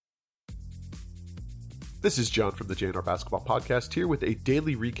This is John from the JNR Basketball Podcast here with a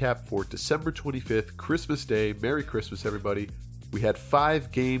daily recap for December 25th, Christmas Day. Merry Christmas, everybody. We had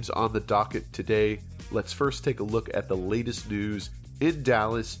 5 games on the docket today. Let's first take a look at the latest news. In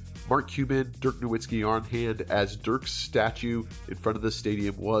Dallas, Mark Cuban, Dirk Nowitzki on hand as Dirk's statue in front of the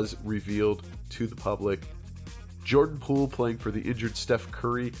stadium was revealed to the public. Jordan Poole playing for the injured Steph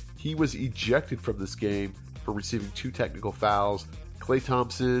Curry. He was ejected from this game for receiving 2 technical fouls. Klay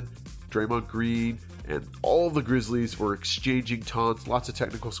Thompson, Draymond Green, and all the Grizzlies were exchanging taunts. Lots of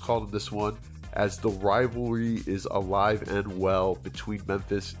technicals called in this one as the rivalry is alive and well between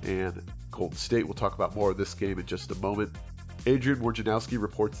Memphis and Golden State. We'll talk about more of this game in just a moment. Adrian Wojnarowski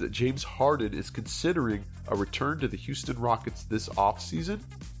reports that James Harden is considering a return to the Houston Rockets this offseason.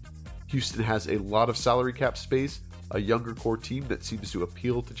 Houston has a lot of salary cap space, a younger core team that seems to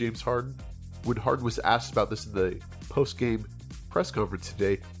appeal to James Harden. When Harden was asked about this in the post-game press conference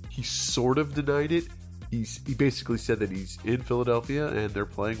today, he sort of denied it. He basically said that he's in Philadelphia and they're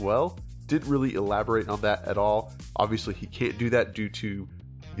playing well. Didn't really elaborate on that at all. Obviously, he can't do that due to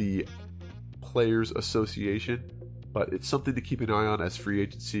the Players Association, but it's something to keep an eye on as free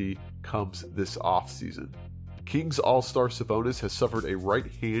agency comes this offseason. Kings All-Star Sabonis has suffered a right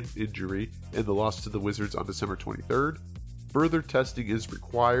hand injury in the loss to the Wizards on December 23rd. Further testing is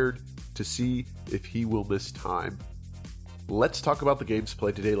required to see if he will miss time. Let's talk about the games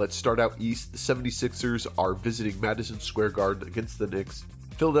played today. Let's start out east. The 76ers are visiting Madison Square Garden against the Knicks.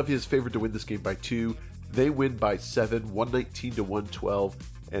 Philadelphia is favored to win this game by 2. They win by 7, 119-112,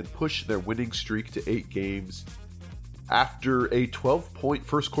 and push their winning streak to 8 games. After a 12-point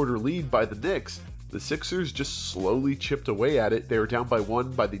first quarter lead by the Knicks, the Sixers just slowly chipped away at it. They were down by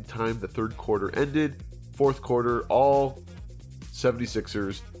 1 by the time the third quarter ended. Fourth quarter, all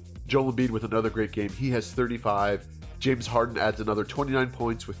 76ers. Joel Embiid with another great game. He has 35. James Harden adds another 29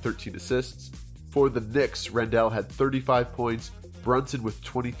 points with 13 assists. For the Knicks, Randall had 35 points. Brunson with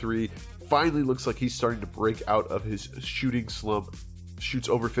 23. Finally looks like he's starting to break out of his shooting slump. Shoots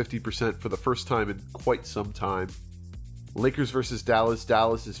over 50% for the first time in quite some time. Lakers versus Dallas.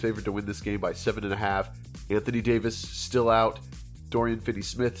 Dallas is favored to win this game by 7.5. Anthony Davis still out. Dorian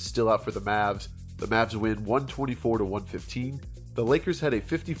Finney-Smith still out for the Mavs. The Mavs win 124-115. The Lakers had a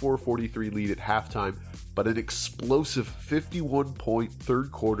 54-43 lead at halftime, but an explosive 51-point third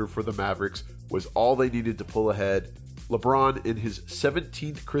quarter for the Mavericks was all they needed to pull ahead. LeBron, in his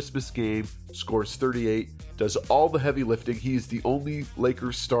 17th Christmas game, scores 38, does all the heavy lifting. He is the only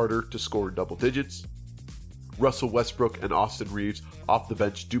Lakers starter to score in double digits. Russell Westbrook and Austin Reeves off the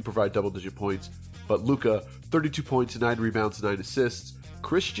bench do provide double-digit points, but Luka, 32 points, 9 rebounds, 9 assists.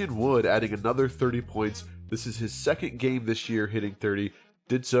 Christian Wood adding another 30 points. This is his second game this year hitting 30.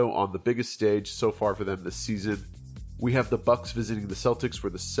 Did so on the biggest stage so far for them this season. We have the Bucks visiting the Celtics, where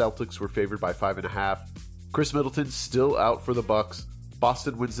the Celtics were favored by 5.5. Chris Middleton still out for the Bucks.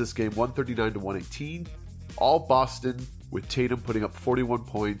 Boston wins this game 139-118. All Boston, with Tatum putting up 41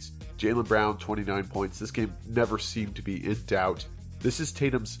 points, Jaylen Brown 29 points. This game never seemed to be in doubt. This is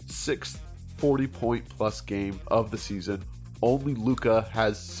Tatum's 6th 40-point plus game of the season. Only Luka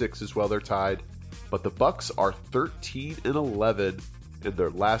has 6 as well. They're tied. But the Bucks are 13-11 in their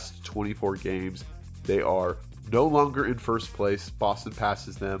last 24 games. They are no longer in first place. Boston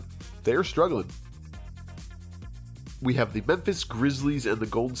passes them. They are struggling. We have the Memphis Grizzlies and the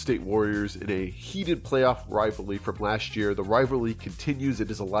Golden State Warriors in a heated playoff rivalry from last year. The rivalry continues.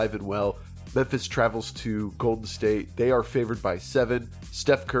 It is alive and well. Memphis travels to Golden State. They are favored by 7.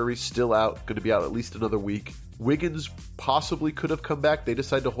 Steph Curry still out, going to be out at least another week. Wiggins possibly could have come back. They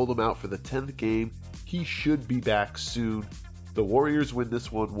decided to hold him out for the 10th game. He should be back soon. The Warriors win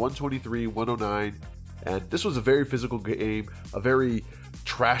this one 123-109. And this was a very physical game, a very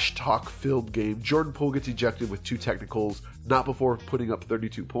trash talk filled game. Jordan Poole gets ejected with 2 technicals, not before putting up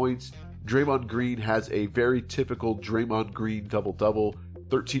 32 points. Draymond Green has a very typical Draymond Green double-double,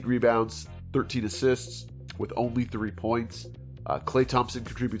 13 rebounds, 13 assists with only 3 points. Klay Thompson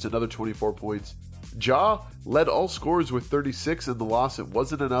contributes another 24 points. Ja led all scorers with 36 in the loss. It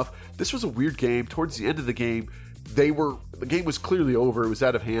wasn't enough. This was a weird game. Towards the end of the game, the game was clearly over. It was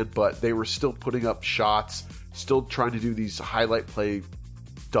out of hand, but they were still putting up shots, still trying to do these highlight play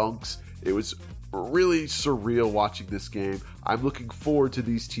dunks. It was really surreal watching this game. I'm looking forward to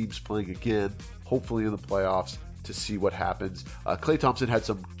these teams playing again, hopefully in the playoffs, to see what happens. Klay Thompson had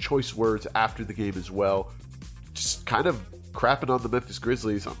some choice words after the game as well, just kind of crapping on the Memphis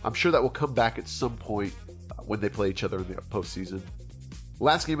Grizzlies. I'm sure that will come back at some point when they play each other in the postseason.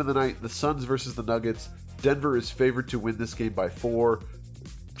 Last game of the night, the Suns versus the Nuggets. Denver is favored to win this game by 4.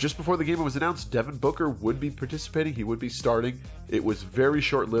 Just before the game was announced, Devin Booker would be participating. He would be starting. It was very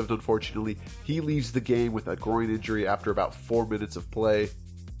short-lived, unfortunately. He leaves the game with a groin injury after about 4 minutes of play.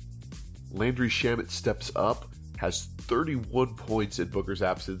 Landry Shamet steps up, has 31 points in Booker's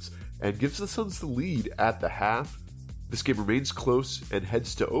absence, and gives the Suns the lead at the half. This game remains close and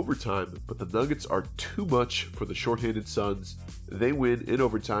heads to overtime, but the Nuggets are too much for the shorthanded Suns. They win in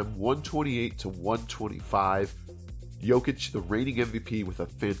overtime 128-125. Jokic, the reigning MVP, with a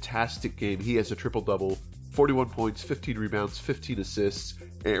fantastic game. He has a triple-double, 41 points, 15 rebounds, 15 assists.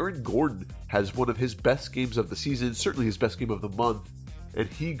 Aaron Gordon has one of his best games of the season, certainly his best game of the month, and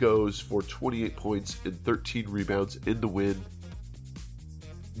he goes for 28 points and 13 rebounds in the win.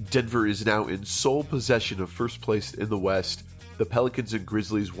 Denver is now in sole possession of first place in the West. The Pelicans and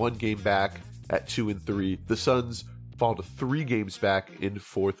Grizzlies 1 game back at 2-3. The Suns fall to 3 games back in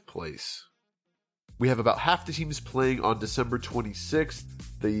 4th place. We have about half the teams playing on December 26th.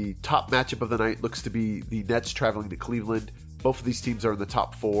 The top matchup of the night looks to be the Nets traveling to Cleveland. Both of these teams are in the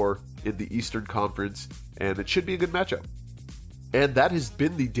top 4 in the Eastern Conference, and it should be a good matchup. And that has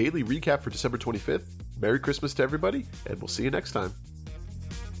been the daily recap for December 25th. Merry Christmas to everybody, and we'll see you next time.